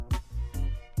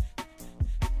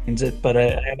But I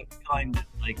have a feeling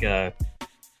that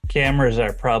cameras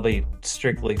are probably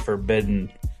strictly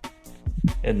forbidden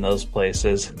in those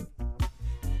places.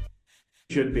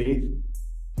 Should be.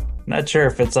 Not sure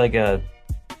if it's the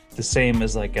same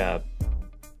as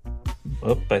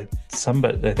but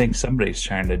somebody I think somebody's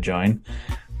trying to join.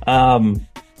 Um,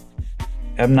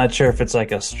 I'm not sure if it's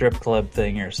like a strip club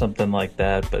thing or something like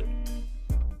that, but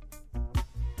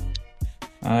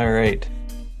all right.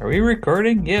 Are we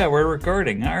recording? Yeah, we're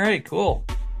recording. All right, cool.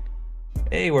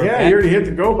 Hey, we're Yeah, you back. already hit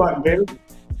the go button, baby.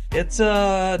 It's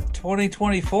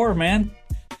 2024, man.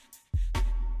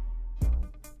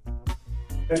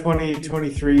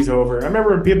 2023 is over. I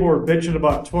remember when people were bitching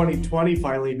about 2020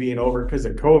 finally being over because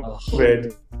of Ugh.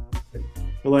 COVID. They're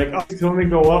like, oh, it's only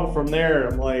go up from there.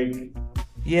 I'm like,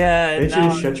 Yeah, and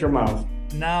bitches, shut your mouth.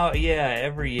 now, yeah,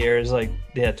 every year is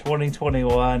yeah,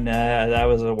 2021, that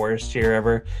was the worst year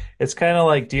ever. It's kind of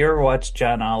like, do you ever watch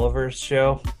John Oliver's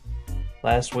show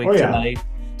last Oh week yeah, tonight?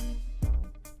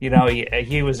 You know,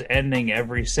 he was ending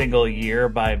every single year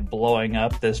by blowing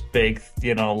up this big,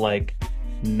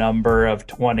 number of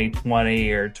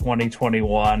 2020 or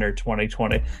 2021 or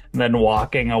 2020, and then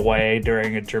walking away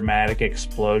during a dramatic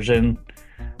explosion.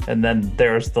 And then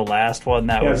there's the last one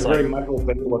that yeah, it's was a like, very Michael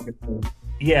Bay looking thing.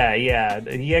 yeah, yeah.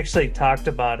 He actually talked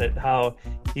about it, how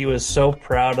he was so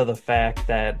proud of the fact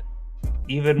that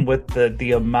even with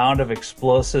the amount of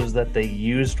explosives that they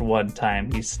used one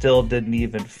time, he still didn't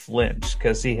even flinch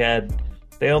because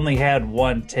they only had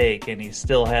one take and he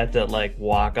still had to like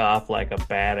walk off like a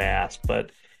badass, but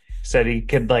said he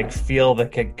could like feel the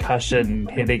concussion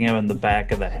hitting him in the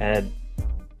back of the head.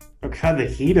 Oh god, the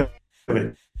heat of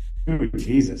it. Ooh,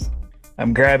 Jesus.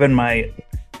 I'm I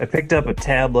picked up a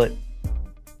tablet.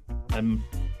 I'm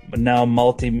now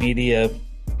multimedia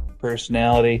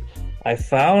personality. I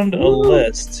found a Woo!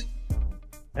 list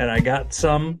and I got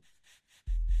some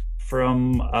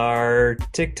from our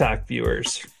TikTok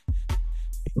viewers.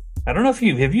 I don't know if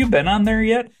have you been on there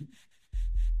yet?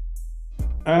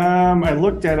 I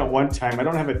looked at it one time. I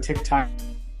don't have a TikTok.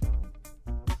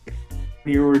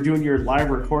 You were doing your live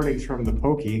recordings from the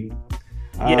Pokey.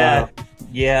 Yeah, Uh,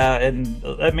 yeah, and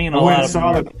I mean I a went lot and of them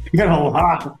saw were. that you got a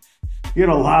lot. You had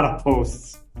a lot of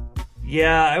posts.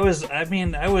 Yeah, I was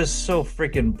so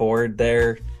freaking bored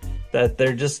there that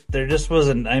there just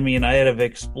wasn't. I mean, I had have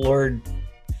explored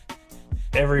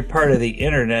every part of the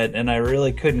internet and I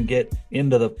really couldn't get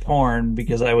into the porn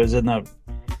because I was in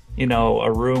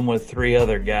a room with three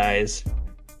other guys.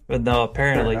 But no, Fair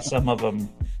apparently enough. some of them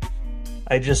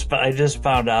I just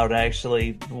found out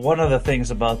actually one of the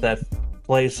things about that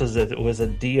place was that it was a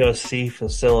DOC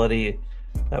facility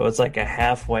that was like a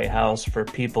halfway house for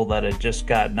people that had just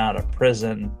gotten out of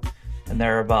prison, and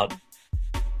there were about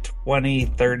 20,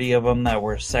 30 of them that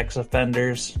were sex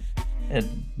offenders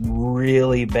and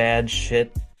really bad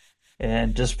shit,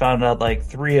 and just found out like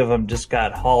three of them just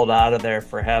got hauled out of there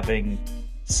for having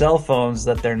cell phones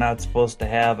that they're not supposed to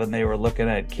have, and they were looking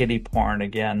at kiddie porn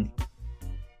again.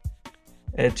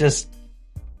 It just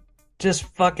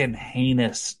fucking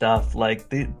heinous stuff. Like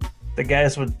the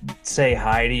guys would say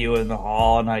hi to you in the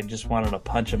hall, and I just wanted to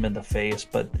punch them in the face.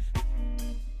 But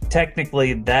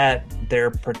technically, that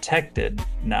they're protected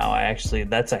now. Actually,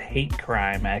 that's a hate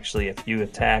crime. Actually, if you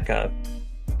attack a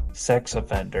sex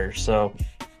offender, so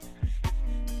That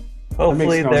makes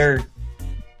hopefully no sense.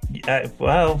 they're.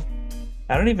 Well,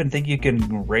 I don't even think you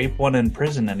can rape one in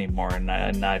prison anymore and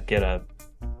not get a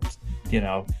you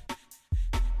know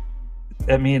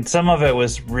I mean, some of it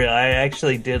was real. I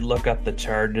actually did look up the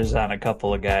charges on a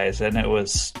couple of guys, and it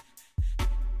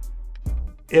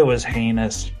was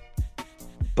heinous.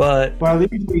 But Well, they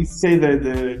usually say that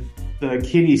the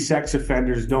kiddie sex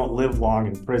offenders don't live long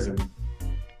in prison.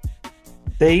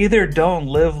 they either don't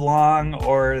live long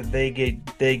or they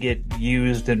get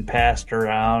used and passed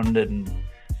around and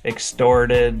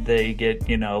extorted. They get,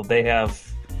 they have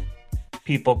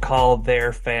people call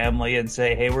their family and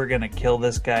say, "Hey, we're gonna kill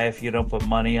this guy if you don't put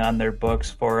money on their books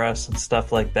for us," and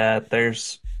stuff like that. They're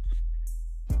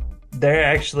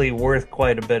actually worth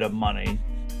quite a bit of money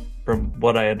from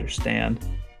what I understand.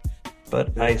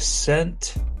 But I It's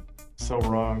sent, so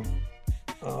wrong.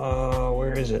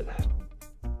 where is it?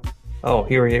 Oh,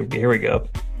 here we go.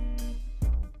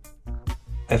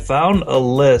 I found a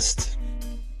list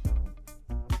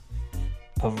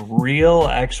of real,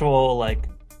 actual, like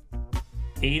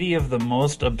 80 of the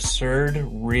most absurd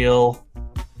real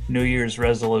New Year's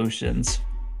resolutions.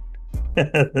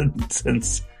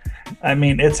 Since, I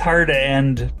mean, it's hard to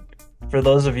end. For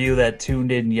those of you that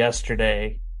tuned in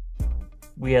yesterday,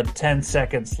 we had 10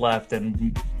 seconds left,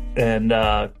 and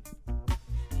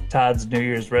Todd's New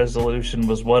Year's resolution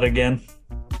was what again?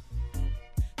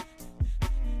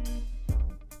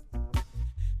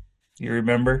 You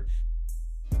remember?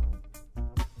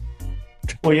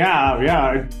 Well, yeah,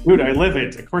 yeah, dude, I live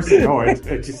it. Of course I know it.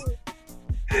 It just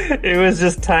It was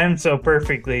just timed so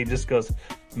perfectly. He just goes,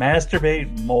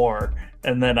 masturbate more.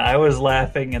 And then I was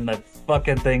laughing and the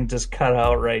fucking thing just cut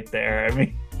out right there. I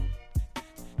mean,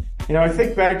 I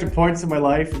think back to points in my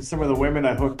life and some of the women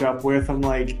I hooked up with. I'm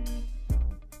like,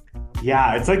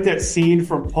 yeah, it's like that scene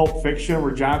from Pulp Fiction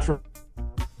where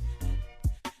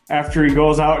after he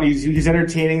goes out and he's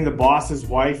entertaining the boss's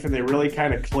wife, and they really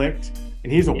kind of clicked,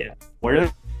 and he's yeah.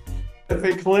 aware that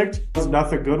they clicked.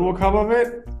 Nothing good will come of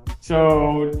it.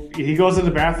 So he goes in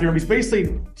the bathroom. He's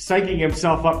basically psyching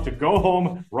himself up to go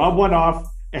home, rub one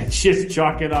off, and just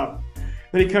chalk it up.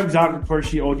 Then he comes out, and of course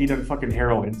she OD'd on fucking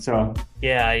heroin. So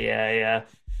Yeah, yeah, yeah.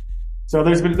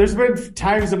 there's been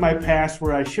times in my past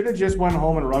where I should have just went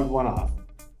home and rubbed one off.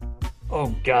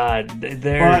 Oh God,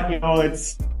 But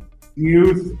it's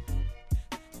youth.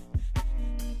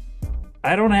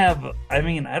 I don't have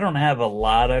a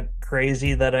lot of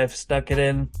crazy that I've stuck it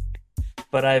in,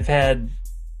 but I've had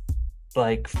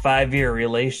like 5 year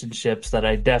relationships that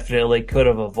I definitely could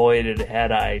have avoided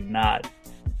had I not,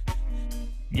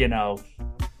 you know,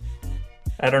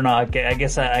 I don't know. I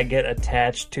guess I get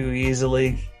attached too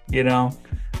easily, you know.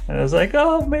 And I was like,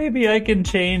 oh, maybe I can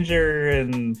change her,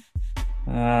 and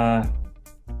uh,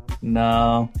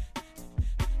 no.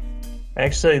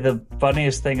 Actually, the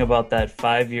funniest thing about that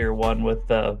 5 year one with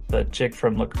the chick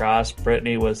from lacrosse,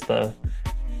 Brittany, was the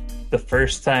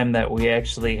first time that we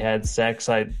actually had sex.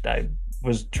 I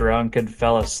was drunk and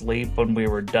fell asleep when we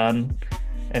were done,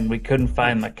 and we couldn't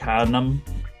find the condom.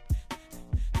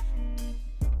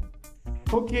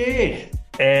 Okay.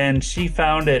 And she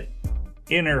found it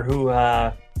in her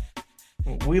hoo-ha.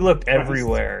 We looked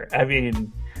everywhere. I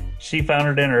mean, she found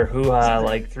it in her hoo-ha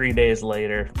like 3 days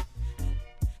later.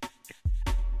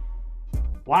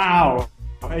 Wow.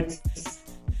 It's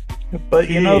But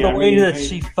you know, okay. the I way mean, that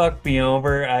she fucked me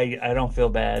over, I don't feel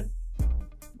bad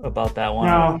about that one.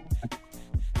 no.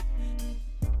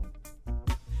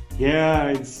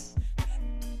 Yeah,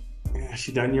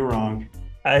 she done you wrong.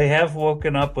 I have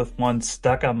woken up with one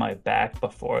stuck on my back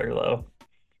before, though.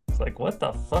 It's like, what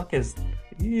the fuck is...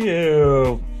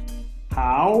 Ew.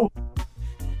 How?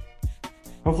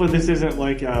 Hopefully this isn't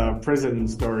like a prison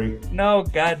story. No,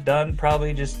 got done.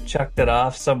 Probably just chucked it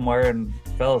off somewhere and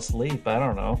fell asleep. I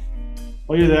don't know.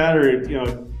 Either that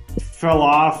or, fell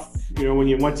off, when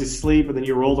you went to sleep and then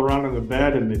you rolled around in the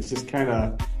bed and it's just kind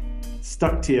of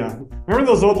stuck to you. Remember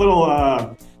those old little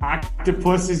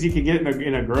octopuses you could get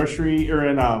in a grocery or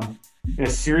in a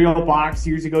cereal box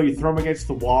years ago? You throw them against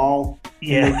the wall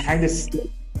Yeah. and they kind of stick.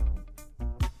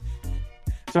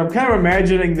 So I'm kind of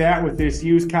imagining that with this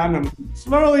used condom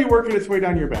slowly working its way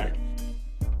down your back.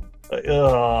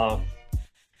 There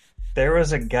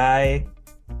was a guy.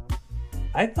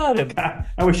 I thought it. God,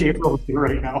 I wish April was here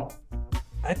right now.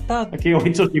 I thought I can't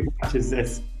wait till she watches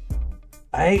this.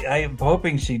 I'm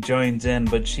hoping she joins in,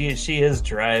 but she is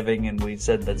driving, and we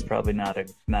said that's probably not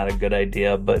a good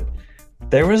idea. But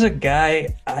there was a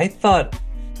guy. I thought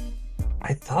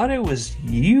it was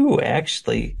you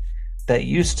actually that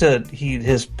used to.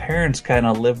 His parents kind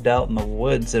of lived out in the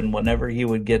woods, and whenever he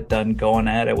would get done going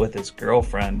at it with his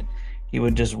girlfriend, he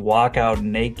would just walk out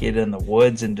naked in the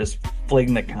woods and just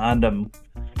fling the condom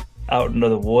out into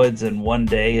the woods. And one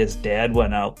day his dad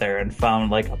went out there and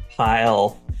found like a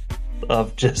pile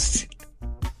of just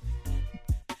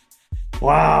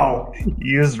Wow.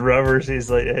 used rubbers. He was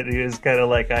kind of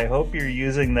like, I hope you're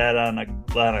using that on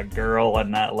a girl and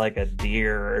not like a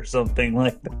deer or something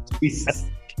like that. Jesus.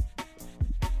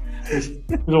 There's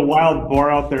a wild boar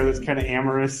out there that's kind of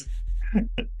amorous.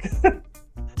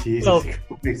 Jesus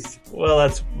Christ. Well,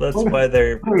 that's why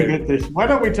Why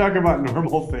don't we talk about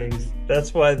normal things?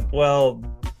 that's why, well,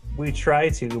 we try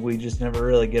to, we just never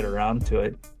really get around to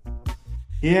it.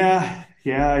 Yeah,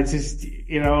 it's just,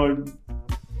 you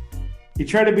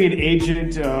try to be an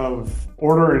agent of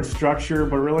order and structure,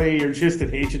 but really you're just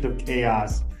an agent of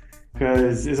chaos.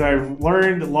 Because as I've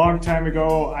learned a long time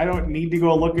ago, I don't need to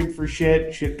go looking for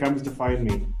shit. Shit comes to find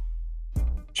me.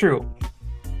 True.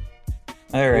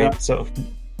 All right, Yeah. so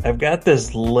I've got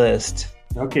this list,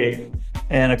 Okay.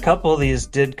 and a couple of these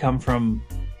did come from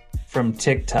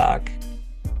TikTok.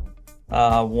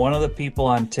 One of the people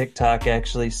on TikTok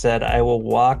actually said, I will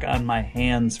walk on my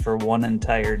hands for one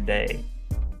entire day.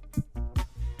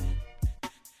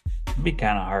 It'd be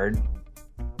kind of hard.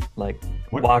 Like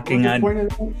walking What'd you on, point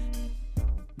at?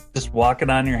 just walking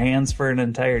on your hands for an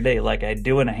entire day. Like I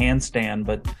do in a handstand,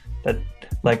 but that,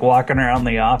 like walking around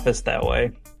the office that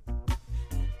way.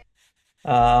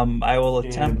 I will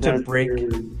attempt to break.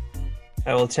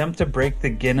 I will attempt to break the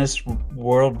Guinness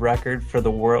World Record for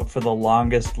the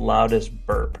longest, loudest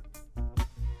burp.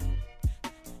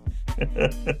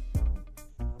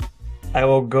 I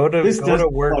will This go does to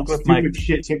like work with my stupid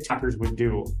shit TikTokers would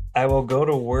do. I will go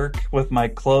to work with my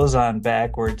clothes on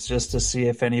backwards just to see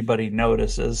if anybody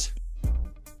notices.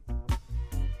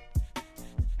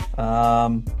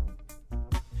 Um,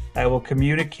 I will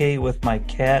communicate with my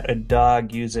cat or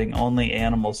dog using only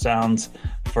animal sounds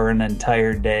for an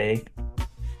entire day.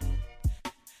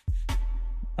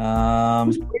 Who's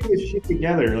Um, putting this shit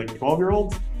together? Like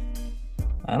 12-year-olds?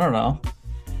 I don't know.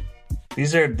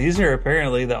 These are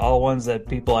apparently the all ones that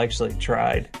people actually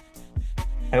tried.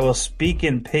 I will speak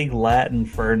in pig Latin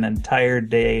for an entire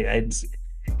day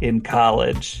in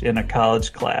college, in a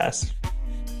college class.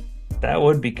 That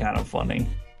would be kind of funny.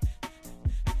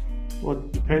 Well,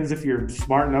 it depends if you're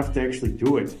smart enough to actually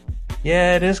do it.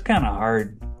 Yeah, it is kind of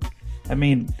hard. I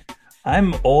mean,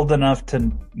 I'm old enough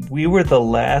to. We were the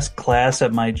last class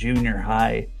at my junior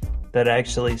high that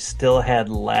actually still had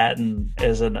Latin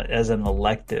as an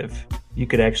elective. You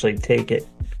could actually take it.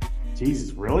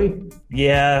 Jesus, really?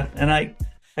 Yeah, and I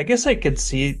guess I could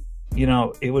see,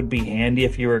 it would be handy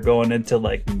if you were going into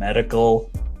like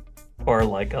medical or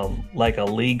like a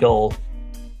legal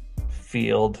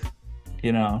field,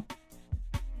 you know.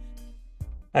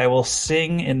 I will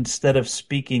sing instead of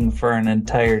speaking for an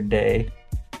entire day.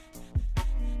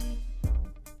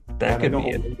 That God, I could know be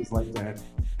it. ladies like that.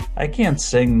 I can't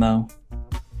sing though.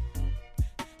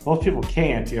 Most people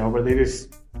can't, but they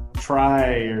just try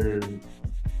or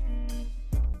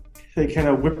they kind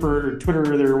of whipper or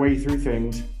twitter their way through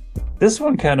things. This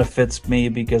one kind of fits me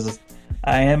because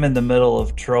I am in the middle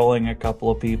of trolling a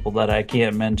couple of people that I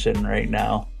can't mention right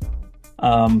now.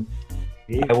 Um,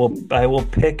 I will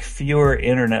pick fewer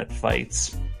internet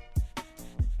fights.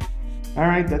 All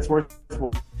right, that's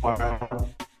worthwhile.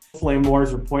 Flame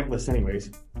wars are pointless,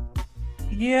 anyways.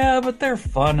 Yeah, but they're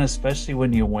fun, especially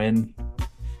when you win.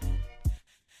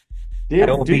 I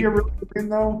will Do be you really win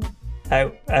though?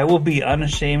 I will be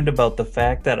unashamed about the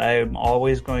fact that I am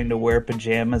always going to wear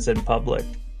pajamas in public.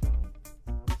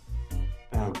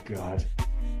 Oh God.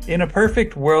 In a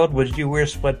perfect world, would you wear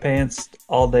sweatpants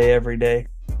all day, every day?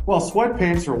 Well,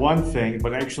 sweatpants are one thing,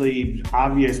 but actually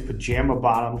obvious pajama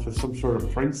bottoms with some sort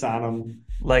of prints on them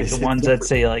Like the is ones that different.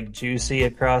 say like juicy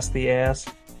across the ass?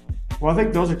 Well, I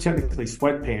think those are technically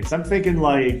sweatpants. I'm thinking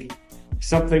like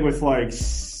something with like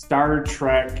Star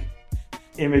Trek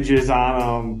images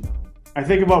on them. I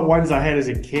think about ones I had as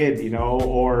a kid,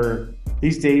 or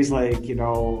these days, like,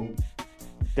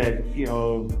 that,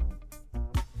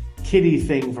 kitty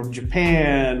thing from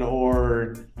Japan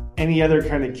or any other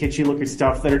kind of kitschy looking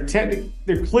stuff that are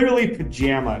they're clearly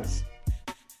pajamas.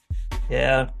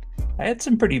 Yeah. I had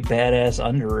some pretty badass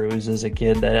underoos as a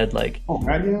kid that had like Oh,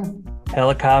 God, yeah.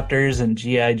 helicopters and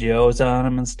GI Joes on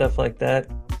them and stuff like that.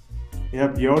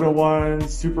 Yep, Yoda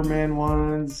ones, Superman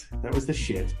ones. That was the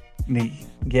shit.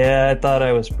 Yeah, I thought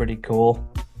I was pretty cool.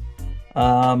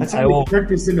 That's I how they will.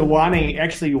 tricked us into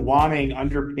actually wanting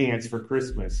underpants for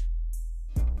Christmas.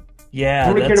 Yeah,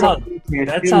 Nobody cared about underpants.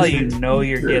 that's It how was you a know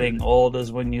you're t-shirt. getting old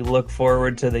is when you look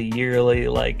forward to the yearly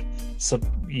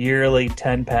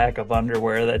 10 pack of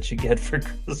underwear that you get for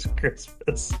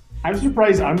Christmas. I'm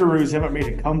surprised underoos haven't made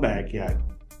a comeback yet.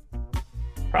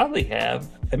 Probably have.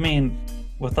 I mean,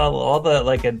 with all the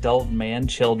like adult man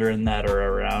children that are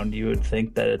around, you would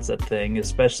think that it's a thing,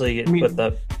 especially I with mean,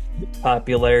 the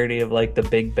popularity of like the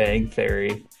Big Bang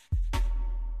Theory.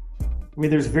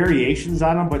 there's variations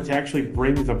on them, but to actually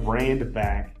bring the brand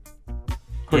back,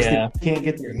 of course, they Yeah. can't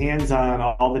get their hands on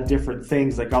all the different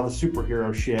things, like all the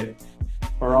superhero shit,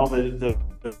 or all the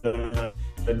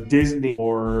Disney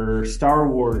or Star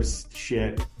Wars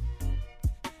shit.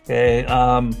 Okay.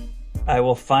 I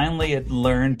will finally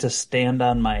learn to stand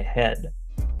on my head.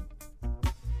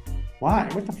 Why?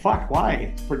 What the fuck?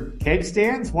 Why? For keg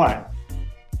stands? What?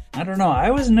 I don't know. I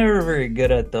was never very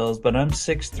good at those, but I'm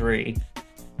 6'3",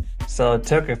 so it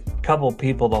took a couple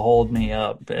people to hold me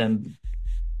up, and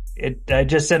I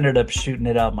just ended up shooting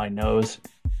it out my nose.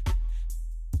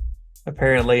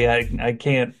 Apparently, I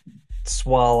can't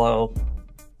swallow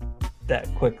that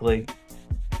quickly.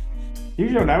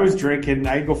 Usually when I was drinking,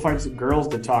 I'd go find some girls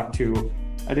to talk to.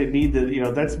 I didn't need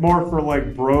that's more for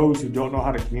like bros who don't know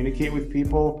how to communicate with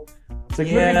people. It's like,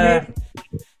 look Yeah, at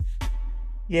me.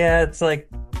 yeah. It's like,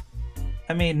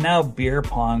 I mean, now beer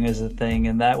pong is a thing,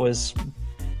 and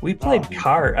we Oh, played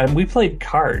and we played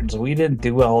cards. We didn't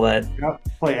do all that. yep.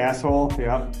 Play asshole.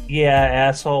 Yep. Yeah,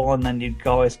 asshole, and then you'd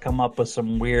always come up with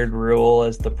some weird rule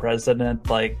as the president,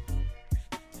 like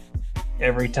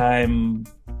every time,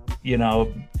 you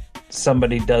know,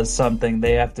 somebody does something,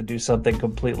 they have to do something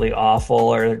completely awful,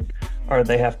 or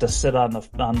they have to sit on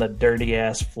the dirty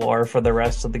ass floor for the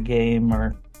rest of the game.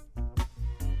 Or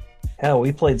hell,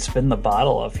 we played spin the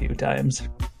bottle a few times.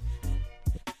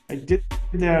 I did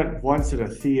that once at a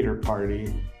theater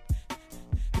party.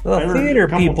 Well, I remember a theater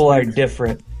couple people are times.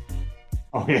 different.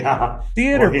 Oh yeah.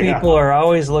 Theater Oh people yeah. are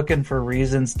always looking for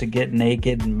reasons to get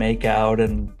naked and make out,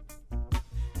 and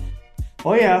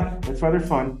Oh yeah. That's why they're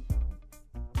fun.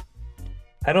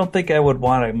 I don't think I would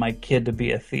want my kid to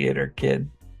be a theater kid.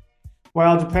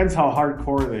 Well, it depends how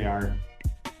hardcore they are.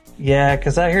 Yeah,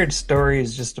 because I heard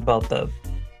stories just about the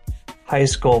high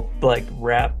school like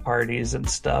rap parties and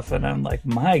stuff, and I'm like,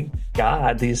 my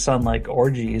God, these sound like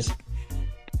orgies.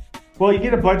 Well, you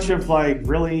get a bunch of like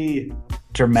really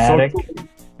Dramatic.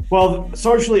 social,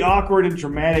 socially awkward and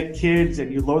dramatic kids,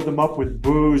 and you load them up with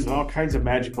booze, and all kinds of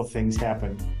magical things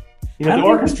happen. You I know, the don't,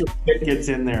 orchestra pit gets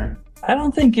in there. I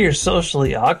don't think you're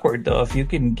socially awkward though if you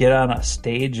can get on a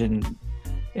stage and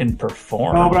No,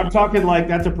 perform. but I'm talking like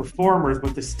not the performers,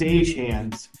 but the stage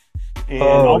hands and Oh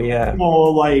all the yeah.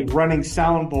 people like running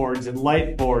soundboards and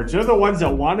light boards. They're the ones that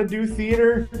want to do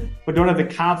theater, but don't have the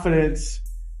confidence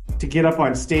to get up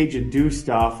on stage and do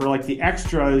stuff, or like the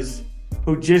extras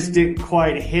who just didn't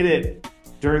quite hit it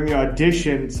during the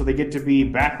audition, so they get to be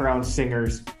background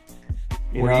singers.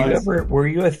 You know, Were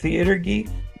you a theater geek?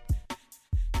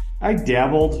 I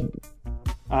dabbled.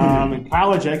 In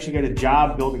college, I actually got a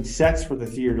job building sets for the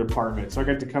theater department, so I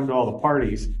got to come to all the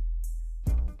parties.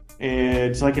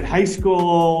 And so, like in high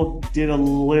school, did a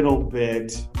little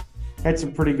bit, had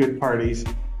some pretty good parties.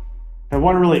 Had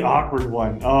one really awkward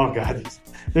one. Oh god,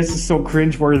 this is so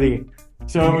cringeworthy.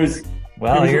 So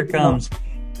Well, here it comes.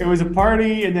 it was a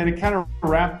party, and then it kind of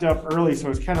wrapped up early. So I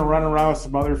was kind of running around with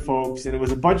some other folks, and it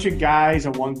was a bunch of guys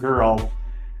and one girl.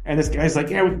 And this guy's like,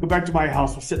 "Yeah, we can go back to my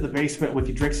house. We'll sit in the basement with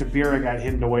you, drink some beer I got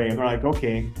hidden away." And we're like,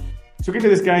 "Okay." So we get to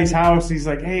this guy's house. He's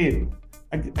like, "Hey,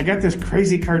 I got this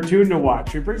crazy cartoon to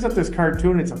watch." He brings up this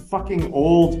cartoon. It's a fucking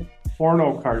old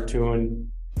porno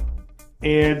cartoon.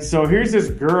 And so here's this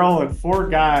girl and four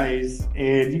guys,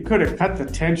 and you could have cut the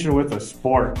tension with a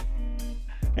sport.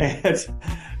 And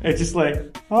it's just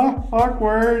like, oh,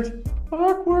 awkward,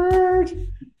 awkward.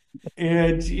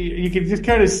 And you can just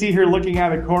kind of see her looking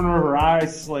out of the corner of her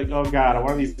eyes, like, oh God, are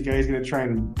one of these guys going to try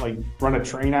and like run a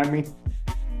train on me?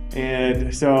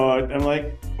 And so I'm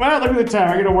like, well, look at the time.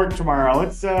 I got to work tomorrow.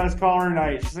 Let's call her a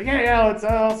night. She's like, yeah, let's.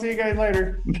 I'll see you guys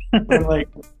later. I'm like,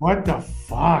 what the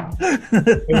fuck?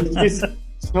 It was just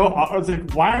so. I was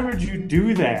like, why would you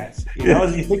do that? You know,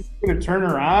 you think you're going to turn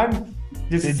her on?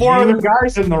 There's Did four you- other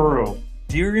guys in the room.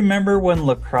 Do you remember when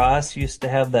lacrosse used to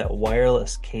have that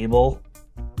wireless cable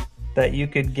that you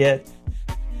could get?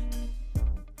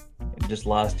 I just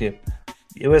lost you.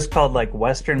 It was called like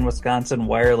Western Wisconsin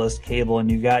Wireless Cable, and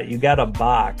you got a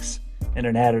box, and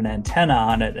it had an antenna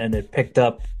on it, and it picked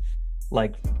up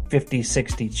like 50,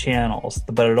 60 channels,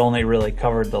 but it only really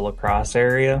covered the lacrosse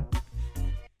area.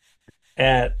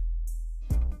 At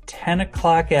 10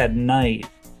 o'clock at night,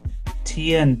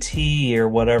 TNT or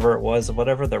whatever it was,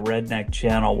 whatever the redneck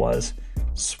channel was,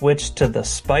 switched to the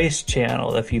Spice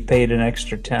channel if you paid an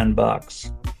extra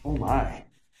 $10. Oh my.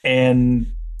 And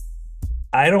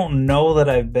I don't know that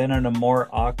I've been in a more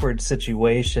awkward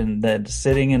situation than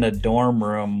sitting in a dorm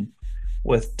room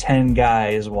with 10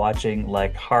 guys watching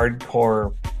like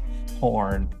hardcore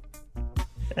porn.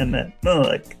 And then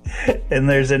like, and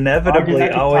there's inevitably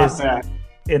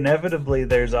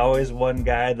there's always one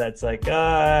guy that's like,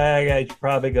 I should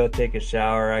probably go take a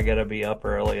shower. I gotta be up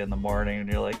early in the morning.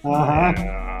 And you're like,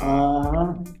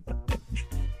 I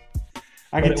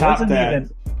but can it top wasn't that.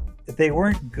 even, they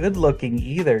weren't good looking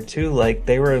either, too. Like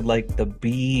they were like the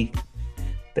B,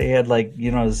 they had like,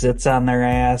 zits on their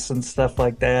ass and stuff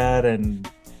like that. And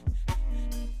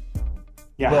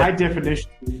Yeah, but- high definition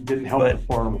didn't help the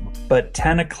porn. But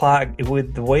 10 o'clock,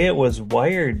 with the way it was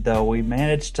wired, though, we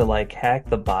managed to like hack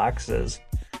the boxes.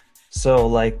 So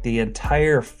like the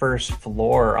entire first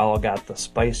floor all got the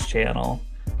Spice channel.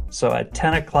 So at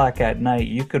 10 o'clock at night,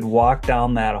 you could walk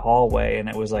down that hallway and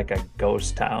it was like a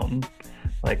ghost town.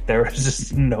 Like there was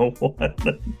just no one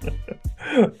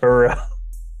around.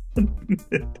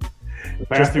 The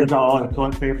bathrooms all in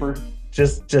toilet paper.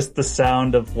 Just the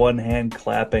sound of one hand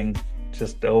clapping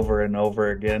just over and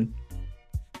over again.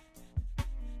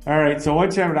 All right, so one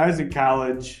time when I was in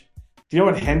college, do you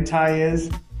know what hentai is?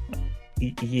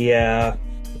 Yeah,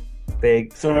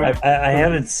 big. So I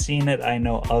haven't seen it. I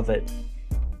know of it.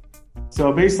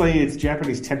 So basically, it's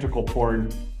Japanese tentacle porn,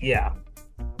 Yeah.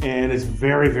 and it's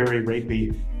very, very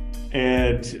rapey.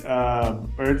 And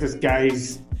or this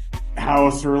guy's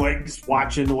house or like just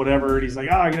watching whatever. And he's like,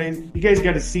 "Oh, you guys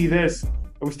got to see this." And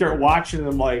we start watching, and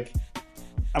I'm like,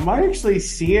 "Am I actually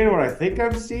seeing what I think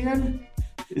I'm seeing?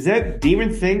 Is that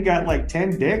demon thing got like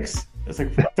 10 dicks?" It's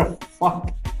like, what the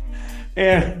fuck?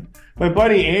 And my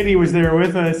buddy Andy was there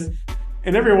with us,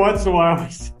 and every once in a while,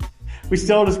 we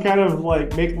still just kind of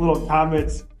like make little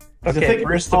comments. 'Cause I Okay, think it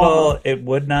was first of all, called, it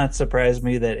would not surprise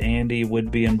me that Andy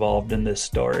would be involved in this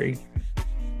story.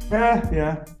 yeah,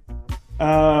 yeah.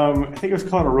 I think it was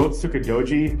called Arotsuka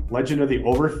Doji, Legend of the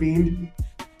Overfiend.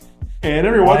 And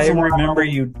I remember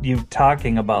you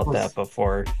talking about that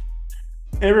before.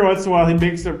 every once in a while, he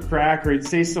makes a crack or he'd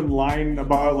say some line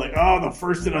about like, "Oh, the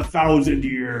first in 1,000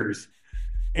 years."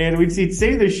 And he'd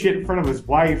say this shit in front of his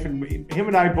wife, and him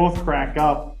and I both crack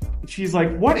up. And she's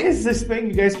like, "What is this thing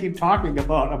you guys keep talking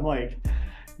about?" I'm like,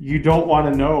 "You don't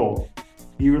want to know.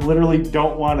 You literally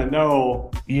don't want to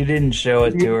know. You didn't show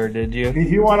it to her, did you?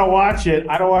 If you want to watch it,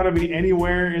 I don't want to be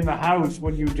anywhere in the house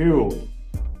when you do."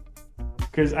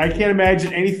 Because I can't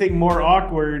imagine anything more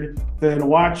awkward than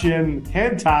watching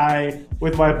hentai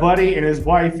with my buddy and his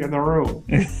wife in the room.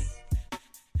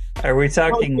 Are we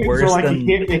talking Things worse are like than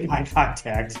you can't make eye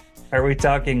contact. are we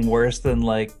talking worse than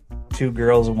like two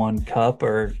girls, one cup,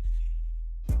 or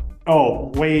Oh,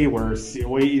 way worse.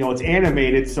 It's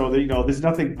animated, so that, there's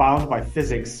nothing bound by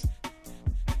physics.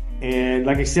 And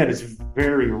like I said, it's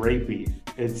very rapey.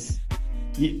 It's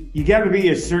you got to be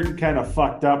a certain kind of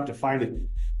fucked up to find it,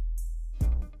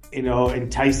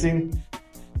 enticing.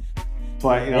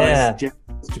 But yeah.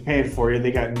 it's Japan for you.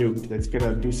 They got nuked. That's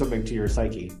gonna do something to your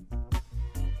psyche.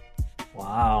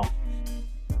 Wow.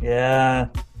 Yeah.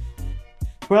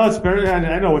 Well, it's better.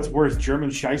 I know what's worse.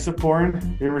 German Scheisse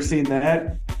porn. You ever seen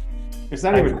that? It's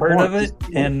not I've even heard porn. of it,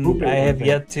 and I have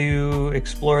yet to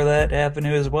explore that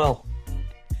avenue as well.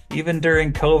 Even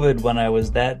during COVID, when I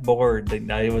was that bored,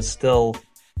 I was still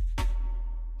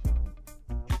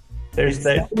there's It's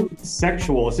that. not even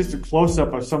sexual. It's just a close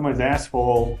up of someone's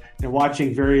asshole and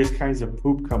watching various kinds of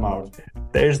poop come out.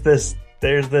 There's this.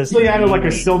 There's this. Really out of like a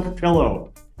meme- silk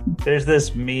pillow. There's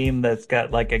this meme that's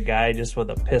got like a guy just with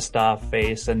a pissed off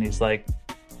face, and he's like,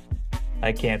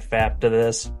 "I can't fap to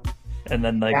this," and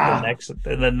then like Yeah.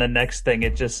 the next thing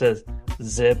it just says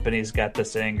 "zip," and he's got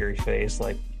this angry face,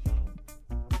 like.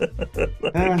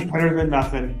 Better than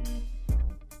nothing.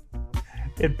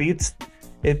 It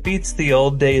beats the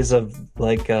old days of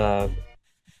like the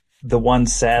one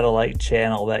satellite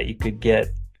channel that you could get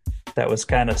that was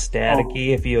kind of staticky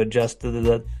if you adjusted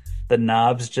the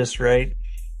knobs just right.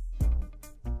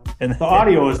 And The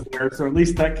audio is there, so at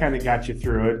least that kind of got you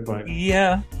through it. But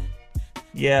yeah,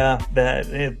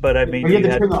 but I mean you had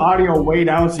to turn the audio way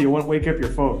down so you wouldn't wake up your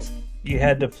folks. you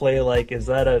had to play like, is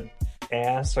that a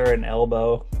ass or an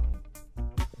elbow?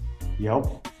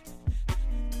 Yep.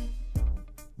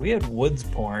 We had woods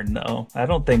porn though. I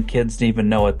don't think kids even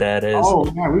know what that is.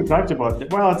 Oh yeah, we talked about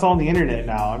that. Well, it's on the internet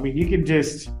now. I mean, you can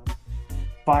just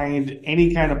find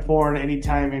any kind of porn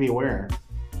anytime, anywhere.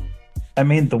 I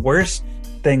mean, the worst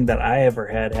thing that I ever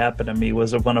had happen to me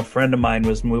was when a friend of mine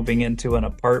was moving into an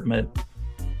apartment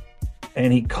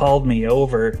and he called me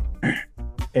over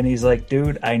and he's like,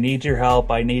 "Dude, I need your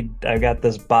help. I got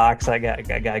this box. I got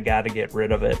to get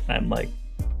rid of it." And I'm like,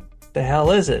 "The hell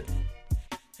is it?"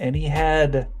 And he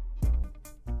had,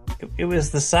 it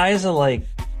was the size of like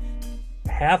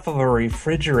half of a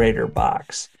refrigerator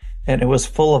box, and it was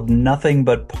full of nothing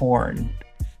but porn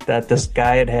that this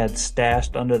guy had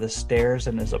stashed under the stairs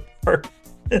in his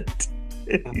apartment.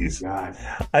 God.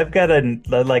 I've got a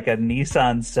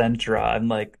Nissan Sentra. I'm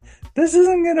like, this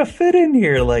isn't gonna fit in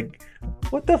here. Like,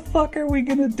 what the fuck are we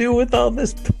gonna do with all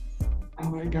this? Oh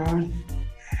my God.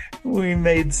 We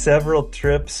made several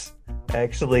trips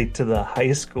actually to the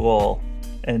high school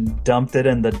and dumped it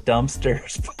in the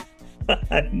dumpsters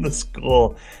behind the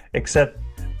school, except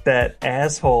that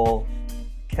asshole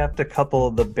kept a couple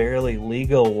of the barely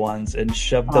legal ones and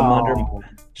shoved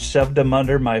them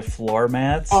under my floor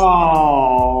mats.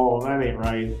 Oh, that ain't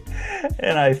right.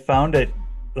 And I found it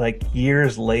like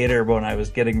years later when I was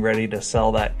getting ready to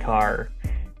sell that car.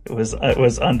 It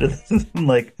was under this. I'm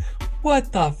like,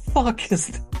 what the fuck is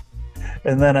this?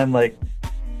 And then I'm like,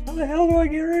 how the hell do I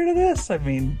get rid of this? I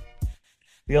mean,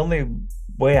 the only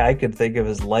way I could think of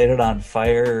is light it on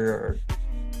fire or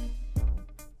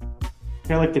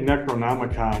Kind of like the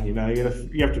Necronomicon,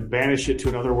 you have to banish it to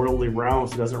another worldly realm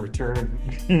so it doesn't return.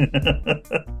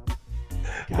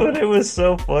 But it was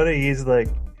so funny. He's like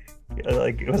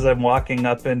as I'm walking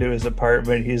up into his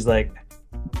apartment, he's like,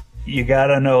 "You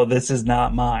gotta know this is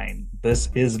not mine. This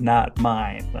is not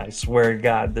mine. I swear to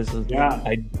God, this is." Yeah.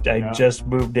 I just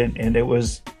moved in, and it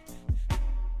was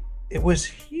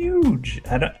huge.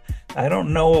 I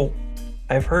don't know.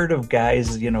 I've heard of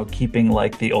guys, keeping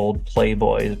like the old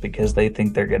Playboys because they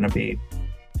think they're going to be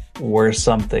worth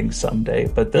something someday.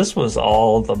 But this was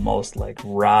all the most like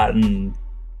rotten,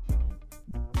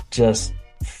 just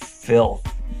filth.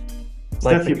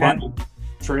 Like Stuff the you buy kind, in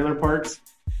trailer parks.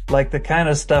 like the kind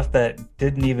of stuff that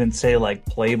didn't even say like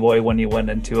Playboy when you went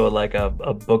into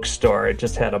a bookstore. It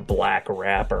just had a black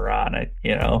wrapper on it.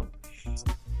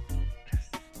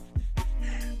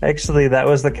 Actually, that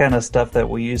was the kind of stuff that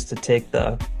we used to take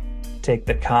the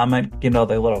comic, the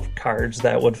little cards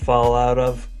that would fall out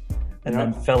of, and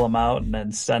then Yep. fill them out and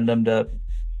then send them to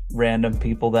random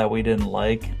people that we didn't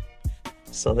like.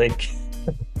 So they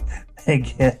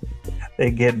get they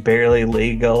get barely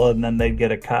legal, and then they'd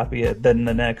get a copy of. Then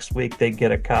the next week they'd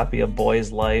get a copy of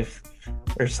Boy's Life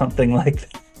or something like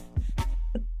that.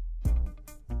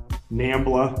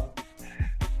 Nambla.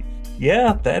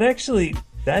 Yeah,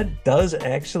 that does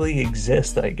actually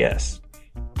exist, I guess.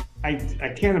 I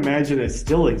can't imagine it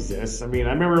still exists. I mean,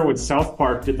 I remember when South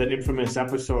Park did that infamous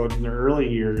episode in their early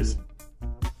years.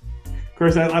 Of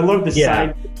course, I love the Yeah.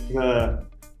 side, the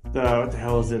what the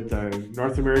hell is it? The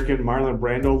North American Marlon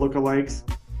Brando lookalikes.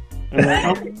 And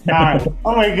like,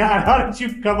 oh my God, how did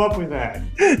you come up with that?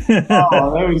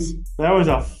 Oh, that was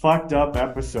a fucked up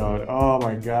episode. Oh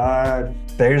my God.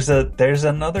 There's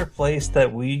another place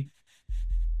that we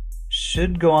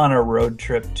should go on a road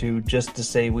trip to just to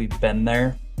say we've been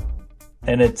there,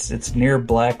 and it's near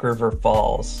Black River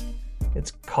Falls.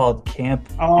 It's called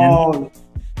Oh,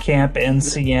 Camp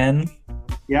NCN.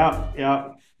 yeah, yeah.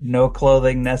 No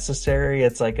clothing necessary.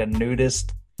 It's like a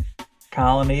nudist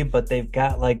colony, but they've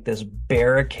got like this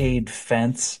barricade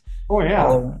fence Oh all yeah.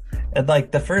 around. And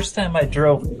like the first time I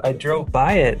drove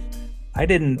by it, I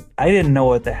didn't know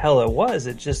what the hell it was.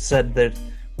 It just said that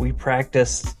we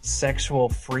practice sexual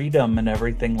freedom and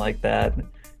everything like that.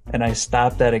 And I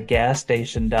stopped at a gas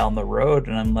station down the road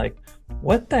and I'm like,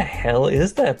 what the hell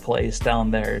is that place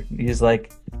down there? He's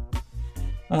like,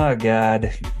 oh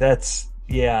God, that's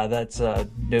a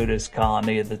nudist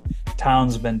colony. The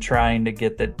town's been trying to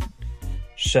get that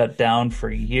shut down for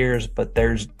years, but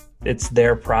it's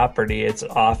their property. It's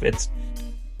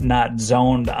not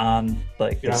zoned on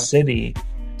like the Yeah. city.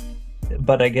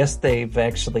 But I guess they've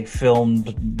actually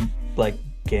filmed like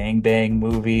gangbang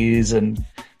movies, and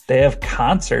they have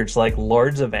concerts. Like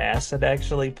Lords of Acid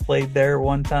actually played there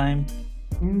one time,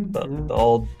 the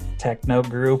old techno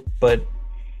group. But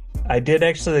I did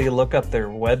actually look up their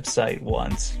website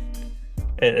once.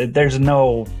 There's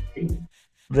no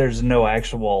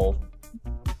actual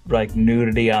like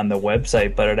nudity on the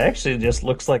website, but it actually just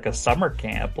looks like a summer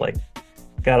camp. Like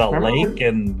got a Remember, lake,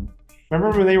 and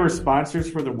remember when they were sponsors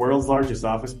for the world's largest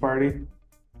office party?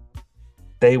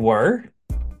 they were.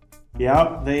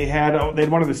 Yep, they had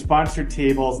one of the sponsored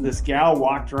tables, and this gal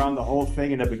walked around the whole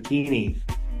thing in a bikini,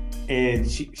 and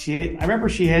I remember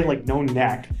she had like no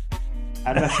neck.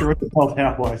 I'm not sure what the hell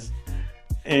that was,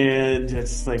 and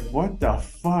it's like what the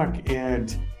fuck.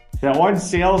 And that one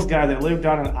sales guy that lived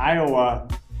down in Iowa,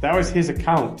 that was his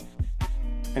account,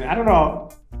 and I don't know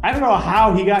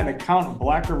how he got an account in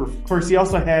Black River. Of course, he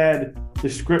also had the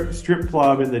strip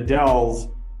club in the Dells,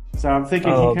 so I'm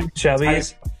thinking Oh, he kind of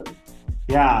Chubby's.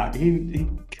 yeah, he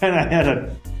kind of had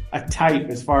a type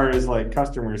as far as like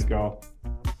customers go.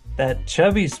 That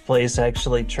Chubby's place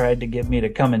actually tried to get me to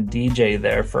come and DJ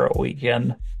there for a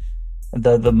weekend.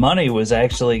 The money was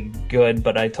actually good,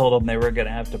 but I told them they were going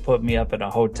to have to put me up in a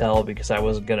hotel because I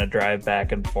wasn't going to drive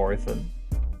back and forth, and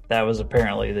that was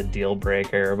apparently the deal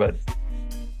breaker. But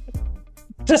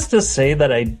just to say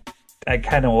that I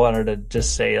kind of wanted to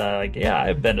just say like, yeah,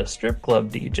 I've been a strip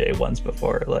club DJ once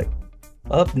before. Like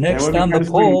up That next would be on the kind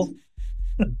of poll,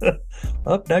 sweet.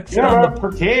 up next Give on up the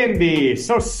for candy,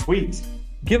 so sweet.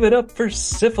 give it up for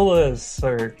syphilis,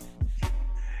 or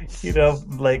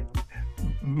like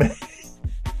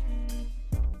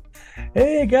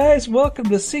hey guys, welcome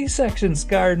to C-section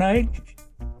scar night.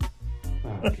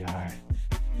 Oh god.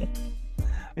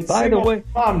 It's By the way,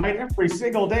 mom night. Every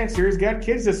single dancer's got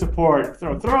kids to support.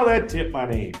 Throw that tip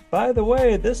money.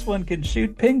 this one can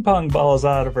shoot ping pong balls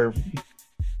out of her.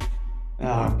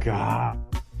 Oh god.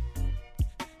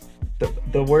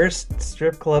 The worst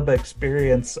strip club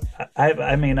experience. I've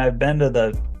been to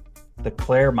the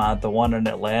Claremont, the one in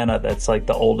Atlanta that's like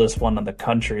the oldest one in the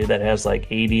country that has like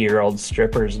 80-year-old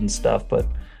strippers and stuff. But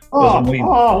Oh, when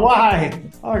why?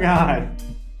 Oh god.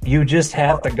 you just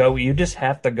have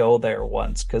to go there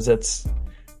once because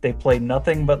they play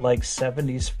nothing but like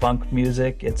 70s funk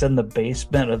music. It's in the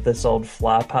basement of this old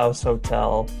Flophouse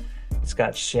hotel. It's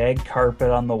got shag carpet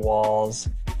on the walls,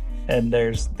 and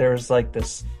there's like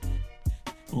this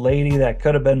lady that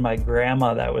could have been my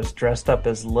grandma that was dressed up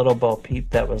as Little Bo Peep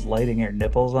that was lighting her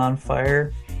nipples on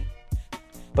fire.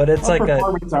 But it's Well, like a,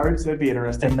 performance arts, that'd be and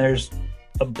interesting. there's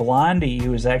a blondie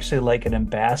who's actually like an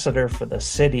ambassador for the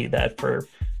city that for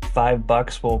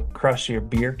 $5 will crush your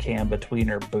beer can between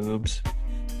her boobs.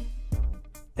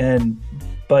 And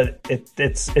but it's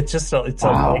just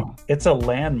Wow. it's a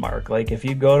landmark. Like if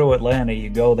you go to Atlanta, you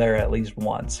go there at least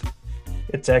once.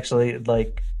 It's actually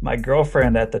like my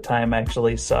girlfriend at the time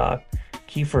actually saw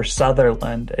Kiefer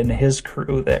Sutherland and his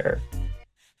crew there.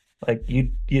 Like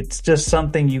it's just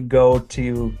something you go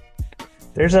to.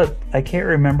 I can't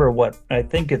remember what, I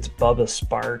think it's Bubba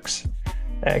Sparks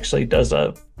actually does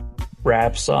a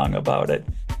rap song about it.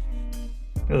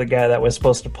 The guy that was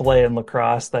supposed to play in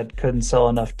lacrosse that couldn't sell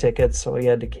enough tickets, so he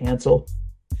had to cancel.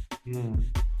 Hmm.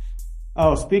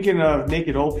 Oh, speaking of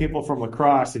naked old people from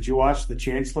lacrosse, did you watch the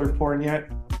Chancellor porn yet?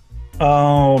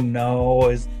 Oh no,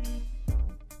 is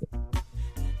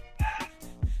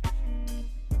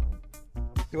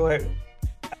do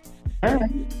All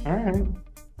right, all right.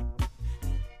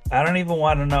 I don't even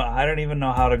want to know. I don't even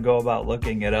know how to go about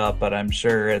looking it up, but I'm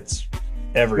sure it's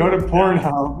Go to everywhere now.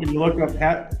 Pornhub and you look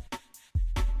up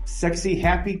sexy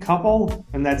happy couple,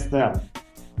 and that's them.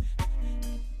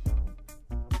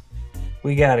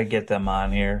 We got to get them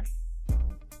on here.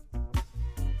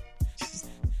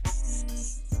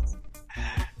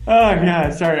 Oh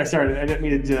yeah, sorry. I didn't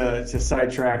mean to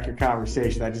sidetrack your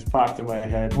conversation. That just popped in my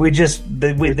head.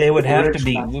 They would have to Rich,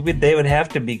 be they would have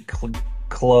to be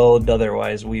clothed,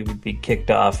 otherwise we would be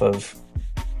kicked off of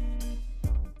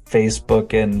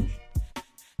Facebook and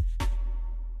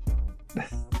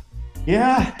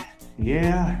yeah,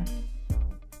 yeah.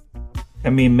 I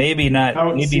mean How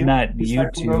it's, maybe not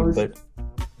recycle YouTube, those. but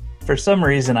for some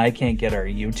reason I can't get our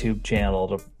YouTube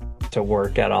channel to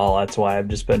work at all. That's why I've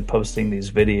just been posting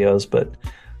these videos, but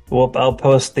I'll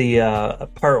post the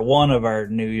part one of our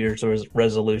New Year's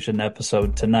resolution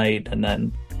episode tonight, and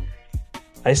then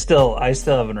I still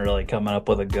haven't really come up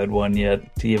with a good one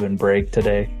yet to even break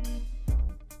today.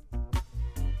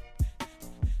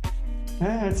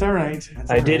 It's all right.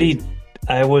 It's I all did right. eat.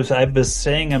 I was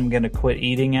saying I'm gonna quit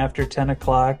eating after 10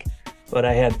 o'clock, but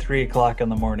I had 3 o'clock in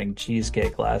the morning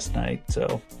cheesecake last night,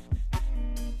 so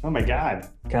Oh my God.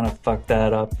 kind of fucked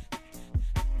that up.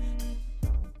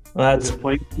 Well, Was that's it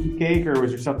plain cheesecake or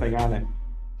was there something on it?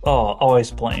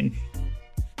 always plain.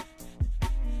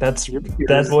 Your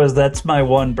peers. That's my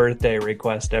one birthday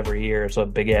request every year is a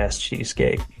big ass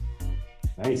cheesecake.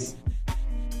 Nice.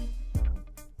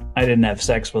 I didn't have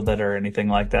sex with it or anything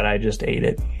like that. I just ate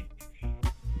it.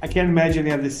 I can't imagine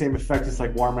they have the same effect as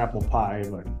like warm apple pie,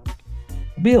 but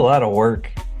It'd be a lot of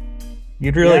work.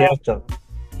 You'd really yeah. have to.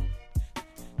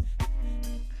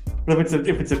 But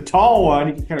if it's a tall one,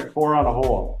 you can kind of core out a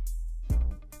hole.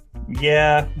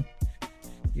 Yeah,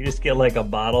 you just get like a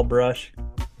bottle brush.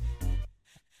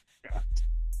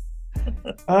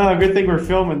 Good thing we're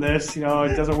filming this. You know,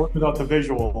 it doesn't work without the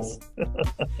visuals.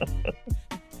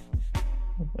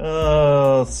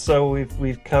 Oh, so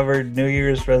we've covered New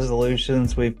Year's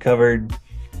resolutions. We've covered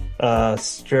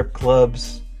strip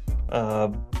clubs, uh,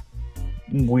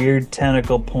 weird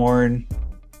tentacle porn,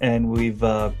 and we've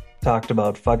talked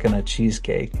about fucking a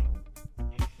cheesecake.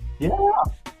 Yeah,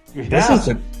 This is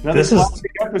yeah. a Another this is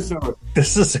classic episode.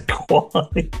 this is a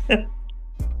quality.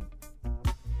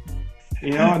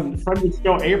 You know, and friend of the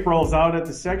show April's out at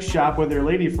the sex shop with her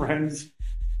lady friends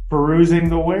perusing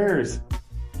the wares.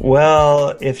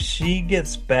 Well, if she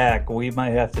gets back, we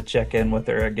might have to check in with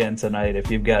her again tonight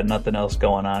if you've got nothing else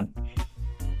going on.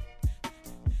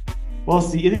 Well,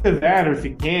 see, either that or if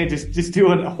you can, just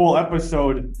do a whole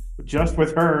episode just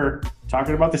with her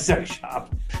talking about the sex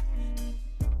shop.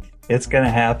 It's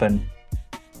gonna happen.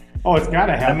 Oh, it's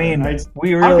gotta I happen. mean,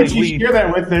 How could she share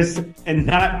that with us and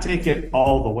not take it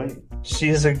all the way?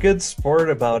 she's a good sport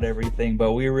about everything,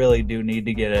 but we really do need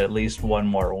to get at least one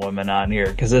more woman on here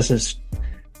because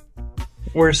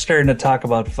we're starting to talk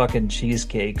about fucking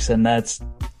cheesecakes, and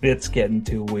it's getting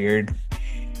too weird.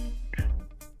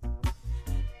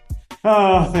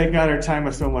 Oh, thank God our time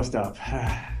is almost up.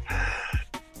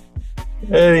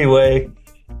 Anyway,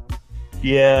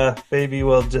 yeah, maybe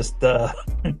we'll just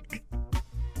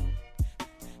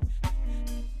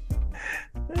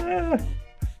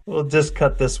we'll just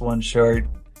cut this one short.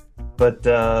 But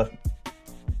oh,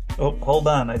 hold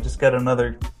on,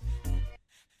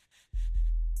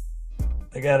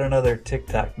 I got another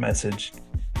TikTok message.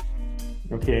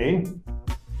 Okay.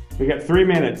 We got 3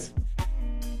 minutes.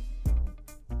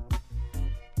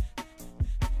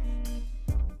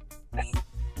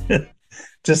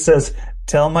 Just says,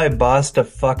 "Tell my boss to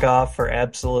fuck off for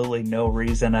absolutely no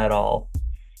reason at all."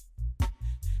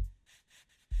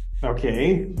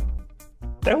 Okay.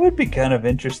 That would be kind of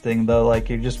interesting though. Like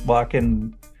you're just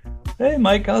walking, hey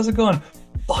Mike, how's it going?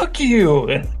 Fuck you,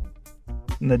 and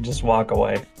then just walk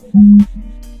away.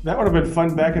 That would have been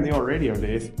fun back in the old radio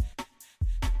days.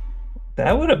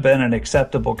 That would have been an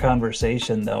acceptable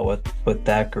conversation though with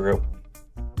that group.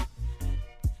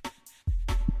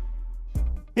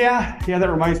 Yeah, that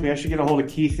reminds me. I should get a hold of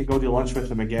Keith and go do lunch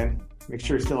with him again. Make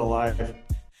sure he's still alive.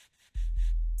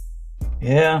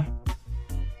 Yeah,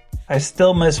 I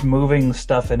still miss moving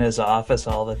stuff in his office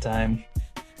all the time.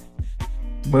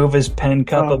 Move his pen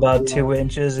cup Oh, about yeah. 2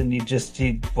 inches, and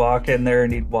he'd walk in there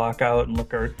and he'd walk out and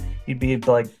look, or he'd be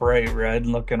like bright red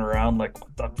and looking around like,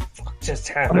 what the fuck just What is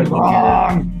happened here?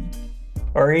 wrong?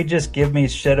 Or he'd just give me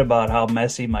shit about how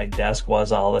messy my desk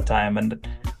was all the time, and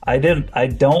I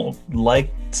don't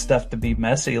like stuff to be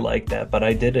messy like that, but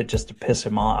I did it just to piss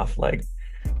him off. Like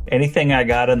anything I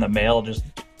got in the mail just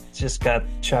got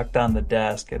chucked on the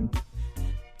desk, and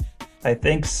I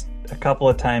think a couple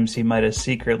of times he might have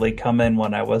secretly come in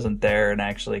when I wasn't there and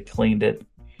actually cleaned it.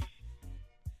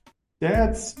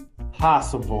 That's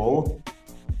possible.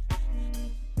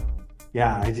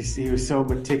 Yeah, he was so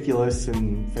meticulous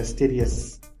and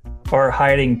fastidious. Or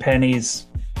hiding pennies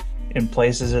in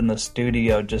places in the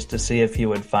studio just to see if he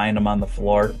would find them on the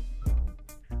floor.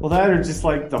 Well, that or just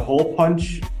like the hole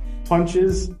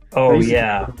punches. Oh Those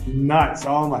yeah. are nuts.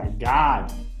 Oh my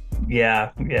God.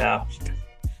 Yeah.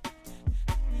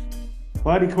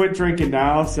 But he quit drinking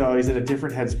now, so he's in a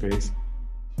different headspace.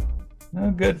 Oh,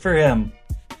 good for him.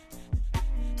 I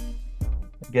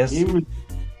guess. He was,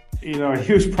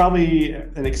 he was probably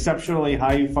an exceptionally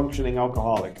high functioning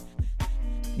alcoholic.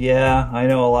 Yeah, I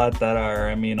know a lot that are.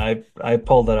 I mean, I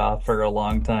pulled it off for a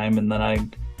long time, and then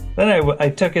I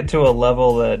took it to a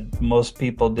level that most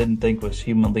people didn't think was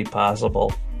humanly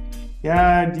possible.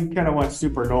 Yeah, you kind of went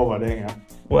supernova, didn't you?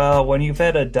 Well, when you've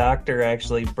had a doctor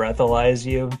actually breathalyze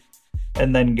you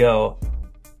and then go,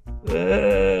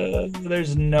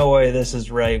 there's no way this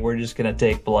is right. We're just gonna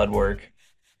take blood work.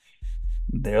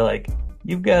 They're like,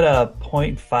 you've got a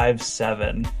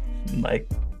 0.57. I'm like,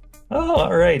 oh,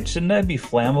 all right. Shouldn't that be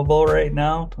flammable right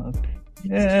now?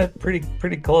 Yeah, pretty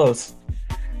close.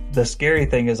 The scary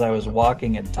thing is I was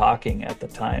walking and talking at the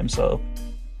time, so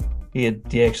he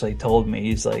actually told me,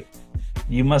 he's like,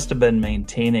 you must have been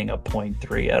maintaining a point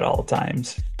 0.3 at all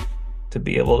times to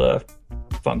be able to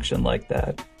function like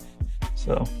that.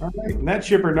 So, All right. And that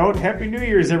chipper note, Happy New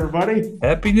Year's, everybody.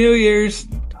 Happy New Year's.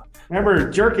 Remember,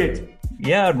 jerk it.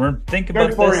 Yeah, think about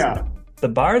Good for this. ya. The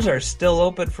bars are still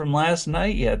open from last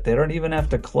night yet. They don't even have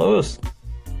to close.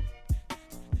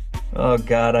 Oh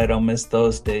God, I don't miss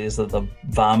those days of the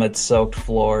vomit-soaked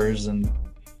floors. And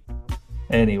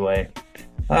anyway,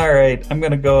 all right, I'm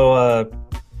gonna go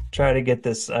try to get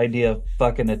this idea of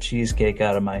fucking a cheesecake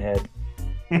out of my head.